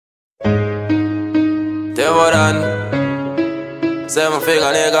more than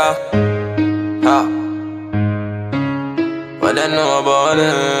 7-figure nigga. Ha. What they know about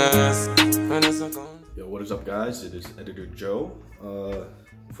this? Yo, what is up, guys? It is Editor Joe.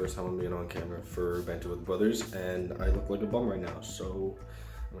 First time I'm being on camera for Banter with Brothers, and I look like a bum right now. So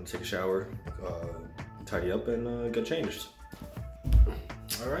I'm gonna take a shower, tidy up, and get changed.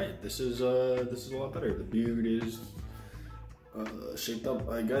 All right, this is a lot better. The beard is shaped up,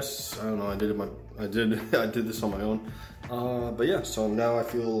 I guess. I don't know. I did this on my own. But yeah, so now I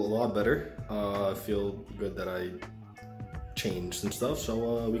feel a lot better. I feel good that I changed and stuff.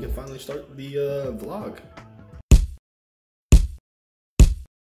 So we can finally start the vlog.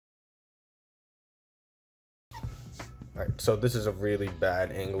 Alright, so this is a really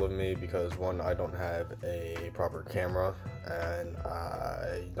bad angle of me because one, I don't have a proper camera, and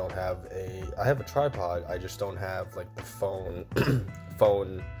I have a tripod, I just don't have like the phone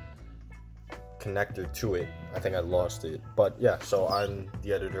connector to it. I think I lost it. But yeah, so I'm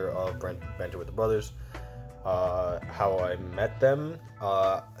the editor of Banter with the Brothers. How I met them,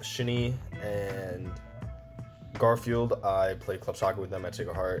 Shinny and Garfield, I played club soccer with them at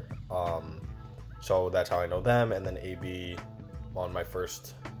Sacred Heart. So that's how I know them, and then AB on my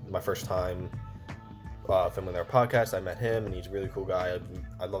first time filming their podcast. I met him, and he's a really cool guy.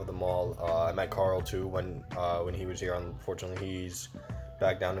 I love them all. I met Carl too when he was here. Unfortunately, he's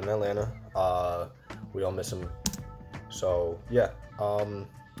back down in Atlanta. We all miss him. So yeah,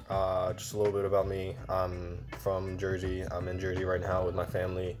 just a little bit about me. I'm from Jersey. I'm in Jersey right now with my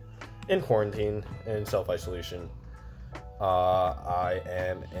family in quarantine, in self-isolation. I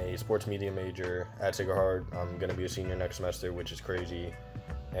am a sports media major at Sacred Heart. I'm gonna be a senior next semester, which is crazy.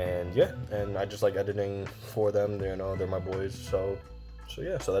 And yeah, and I just like editing for them. They're my boys. So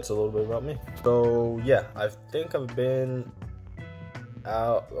yeah, so that's a little bit about me. So yeah, I think I've been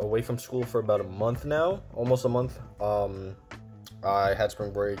away from school for about a month now, almost a month. I had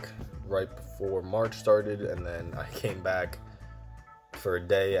spring break right before March started, and then I came back for a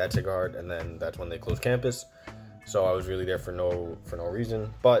day at Sacred Heart, and then that's when they closed campus. So I was really there for no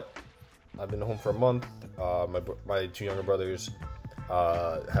reason, but I've been home for a month. My two younger brothers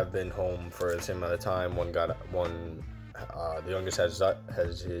have been home for the same amount of time. The youngest has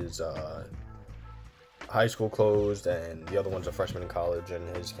his high school closed, and the other one's a freshman in college,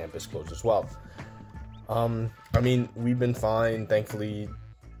 and his campus closed as well. I mean, we've been fine. Thankfully,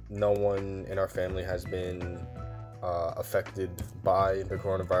 no one in our family has been affected by the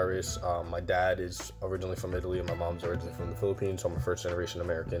coronavirus. My dad is originally from Italy, and my mom's originally from the Philippines, so I'm a first-generation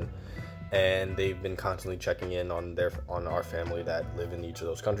American. And they've been constantly checking in on our family that live in each of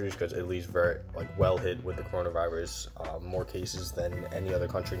those countries, because Italy's very well hit with the coronavirus, more cases than any other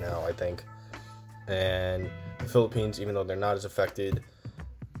country now, I think. And the Philippines, even though they're not as affected,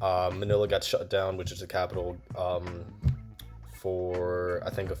 Manila got shut down, which is the capital, for I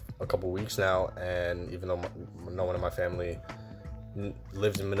think a couple weeks now, and even though no one in my family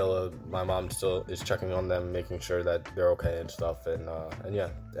lives in Manila, my mom still is checking on them, making sure that they're okay and stuff, and yeah,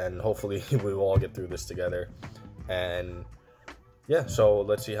 and hopefully we will all get through this together. And yeah, so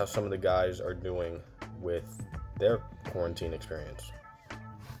let's see how some of the guys are doing with their quarantine experience.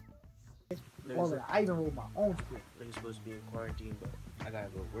 I even wrote my own script. Niggas supposed to be in quarantine, but I gotta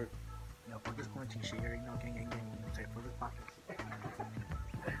go to work. Yo, fuck this quarantine shit. You already know, gang. Take for this pocket.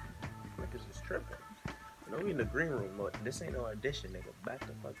 Niggas is tripping. You know we in the green room, but this ain't no audition, nigga. Back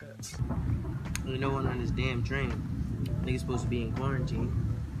the fuck up. There's no one on this damn train. Niggas supposed to be in quarantine.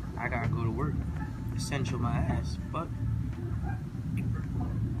 I gotta go to work. Essential my ass. Fuck.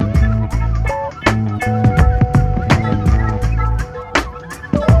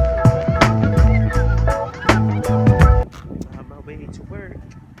 On my way to work.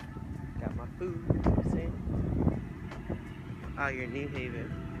 Got my food. You know what I'm saying? Out here in New Haven.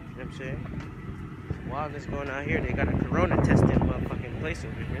 You know what I'm saying? Wildness going on here. They got a corona testing motherfucking place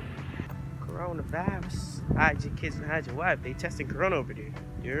over here. Coronavirus. Hide your kids and hide your wife. They testing corona over there.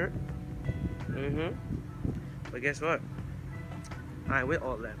 You heard? Mm-hmm. But guess what? I ain't with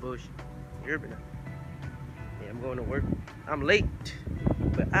all that bullshit. You heard me now? Yeah, I'm going to work. I'm late.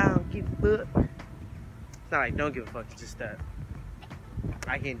 But I don't give a fuck. It's not like don't give a fuck. It's just that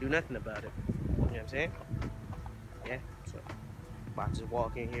I can't do nothing about it. You know what I'm saying? Yeah, so about to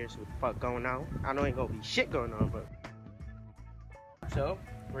walk in here, see what the fuck going on. I know ain't gonna be shit going on, but. So,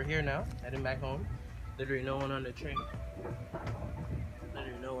 we're here now, heading back home. Literally no one on the train.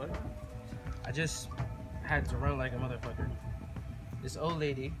 Literally no one. I just had to run like a motherfucker. This old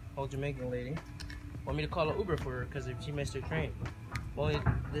lady, old Jamaican lady, want me to call an Uber for her because if she missed her train. Well,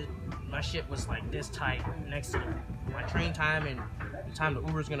 my shit was like this tight next to my train time and the time the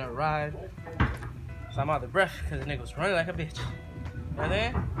Uber's gonna arrive. So I'm out of breath because the nigga was running like a bitch. You know what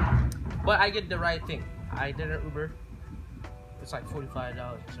I mean? But I get the right thing. I did an Uber. It's like $45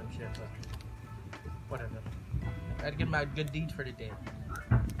 or some shit, but whatever. I'd give my good deed for the day.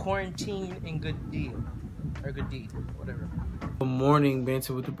 Quarantine and good deal. Or good deed, whatever. Good morning,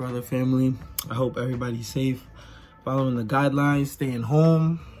 Banter with the Brother family. I hope everybody's safe, following the guidelines, staying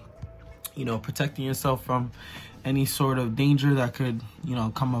home, you know, protecting yourself from any sort of danger that could, you know,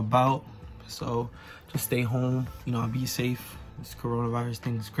 come about. So just stay home, you know, be safe. This coronavirus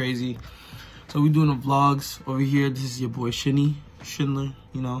thing is crazy. So we're doing the vlogs over here. This is your boy Schindler,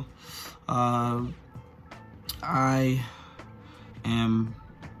 you know. I am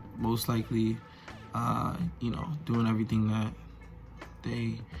most likely, you know, doing everything that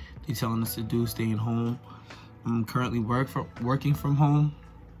they telling us to do, staying home. I'm currently working from home.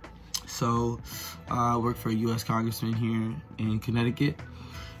 So I work for a U.S. congressman here in Connecticut.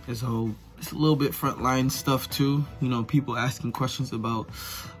 And so it's a little bit frontline stuff too. You know, people asking questions about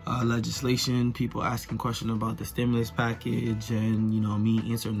legislation, people asking questions about the stimulus package, and, you know, me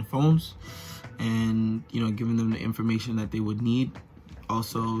answering the phones and, you know, giving them the information that they would need.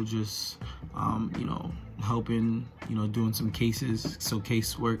 Also just, you know, helping, you know, doing some cases, so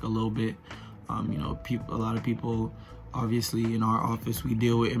casework a little bit. You know, a lot of people, obviously in our office, we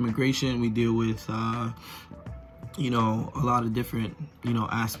deal with immigration, we deal with, you know, a lot of different, you know,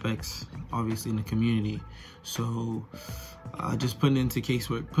 aspects, obviously in the community. So just putting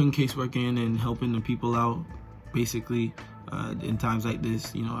casework in and helping the people out, basically, in times like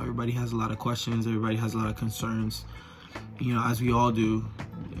this. You know, everybody has a lot of questions, everybody has a lot of concerns, you know, as we all do.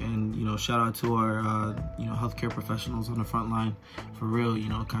 And, you know, shout out to our, you know, healthcare professionals on the front line, for real, you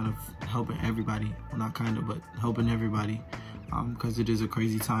know, kind of helping everybody. Well, not kind of, but helping everybody, because it is a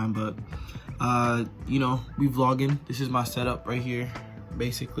crazy time. But, you know, we vlogging. This is my setup right here,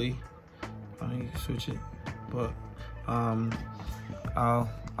 basically. I need to switch it, but I'll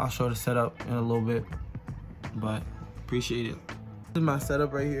show the setup in a little bit, but appreciate it. This is my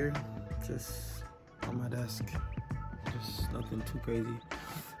setup right here, just on my desk. Just nothing too crazy.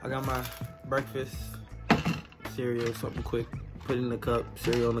 I got my breakfast, cereal, something quick. Put it in the cup.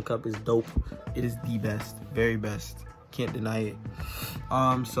 Cereal in the cup is dope. It is the best, very best. Can't deny it.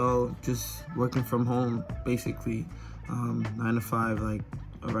 So just working from home, basically, 9 to 5, like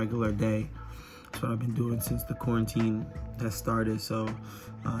a regular day. That's what I've been doing since the quarantine has started. So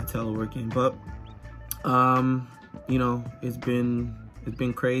teleworking, but you know, it's been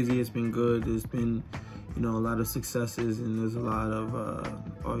crazy. It's been good. There's been, you know, a lot of successes, and there's a lot of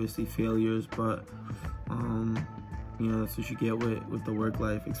obviously failures, but you know, that's what you get with the work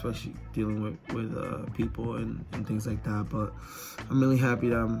life, especially dealing with people and things like that. But I'm really happy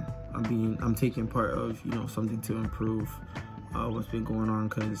that I'm taking part of, you know, something to improve what's been going on,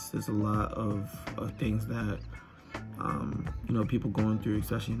 because there's a lot of things that you know, people going through,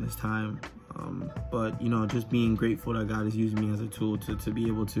 especially in this time. But, you know, just being grateful that God is using me as a tool to be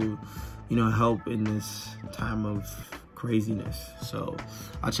able to, you know, help in this time of craziness. So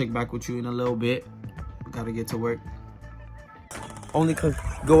I'll check back with you in a little bit. Gotta get to work. Only could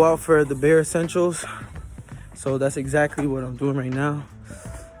go out for the bare essentials. So that's exactly what I'm doing right now.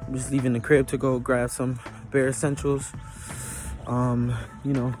 I'm just leaving the crib to go grab some bare essentials. You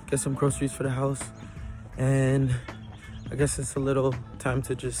know, get some groceries for the house. And I guess it's a little time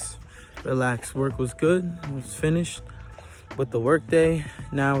to just relax. Work was good. It was finished with the work day.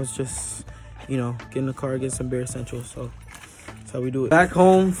 Now it's just, you know, get in the car, get some bare essentials. So that's how we do it. Back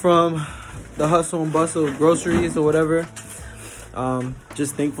home from the hustle and bustle of groceries or whatever.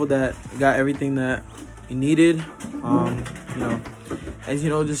 Just thankful that I got everything that we needed. You know, as you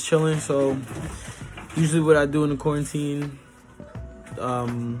know, just chilling. So usually what I do in the quarantine,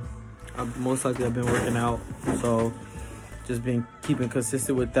 most likely I've been working out. So just been keeping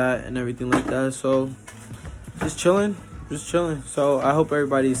consistent with that and everything like that. So just chilling. So I hope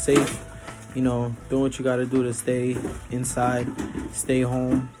everybody's safe, you know, doing what you got to do to stay inside, stay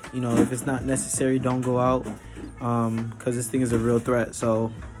home. You know, if it's not necessary, don't go out, because this thing is a real threat.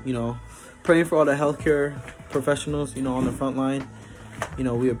 So, you know, praying for all the healthcare professionals, you know, on the front line. You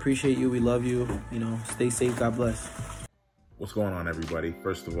know, we appreciate you. We love you. You know, stay safe. God bless. What's going on, everybody?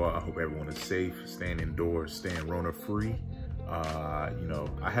 First of all, I hope everyone is safe, staying indoors, staying Rona free. You know,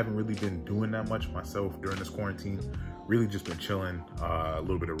 I haven't really been doing that much myself during this quarantine. Really just been chilling, a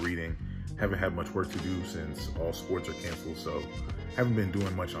little bit of reading. Haven't had much work to do since all sports are canceled, so haven't been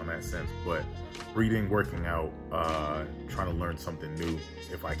doing much on that sense. But reading, working out, trying to learn something new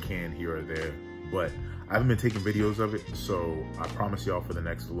if I can here or there. But I haven't been taking videos of it, so I promise y'all for the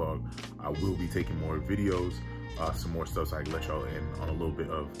next vlog, I will be taking more videos, some more stuff so I can let y'all in on a little bit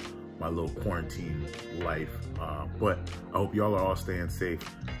of my little quarantine life. But I hope y'all are all staying safe.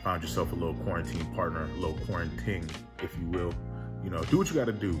 Found yourself a little quarantine partner, a little quarantine, if you will. You know, do what you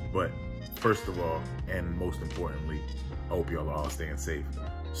gotta do. But first of all, and most importantly, I hope y'all are all staying safe.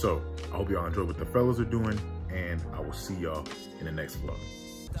 So I hope y'all enjoy what the fellas are doing, and I will see y'all in the next vlog.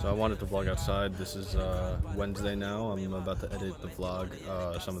 So I wanted to vlog outside. This is Wednesday now. I'm about to edit the vlog.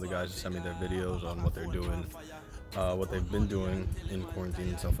 Some of the guys sent me their videos on what they're doing, what they've been doing in quarantine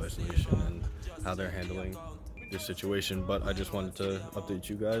and self-isolation, and how they're handling this situation. But I just wanted to update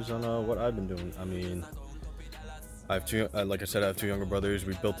you guys on what I've been doing. I mean, I have two, like I said, I have two younger brothers.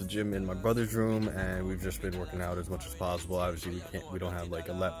 We built a gym in my brother's room, and we've just been working out as much as possible. Obviously, we don't have like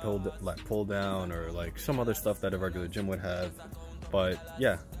a lat pull down or like some other stuff that a regular gym would have. But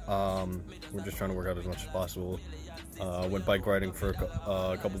yeah, we're just trying to work out as much as possible. Went bike riding for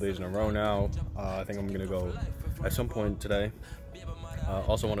a couple days in a row now. I think I'm gonna go at some point today.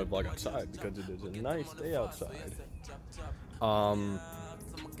 Also want to vlog outside because it is a nice day outside.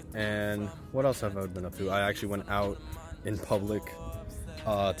 And what else have I been up to? I actually went out in public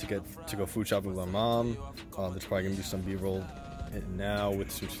to go food shopping with my mom. There's probably gonna be some B-roll now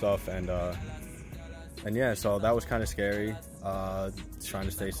with some stuff, and yeah, so that was kind of scary. Trying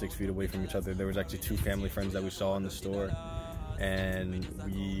to stay 6 feet away from each other. There was actually two family friends that we saw in the store, and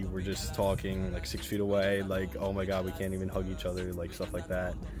we were just talking like 6 feet away, like, oh my god, we can't even hug each other, like stuff like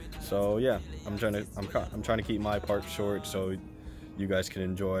that. So yeah, I'm trying to keep my part short so you guys can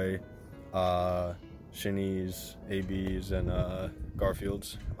enjoy Shinny's, AB's, and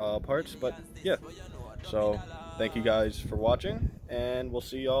Garfield's parts. But yeah, so thank you guys for watching, and we'll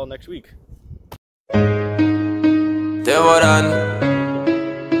see y'all next week. Devoran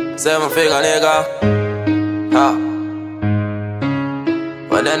 7-figure nigga. Ha.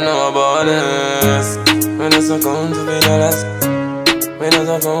 What they know about this? When it's a count to be dollars. When it's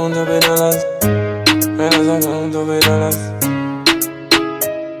a count to be dollars. When it's a count to be dollars.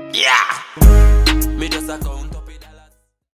 Yeah. Me just a count.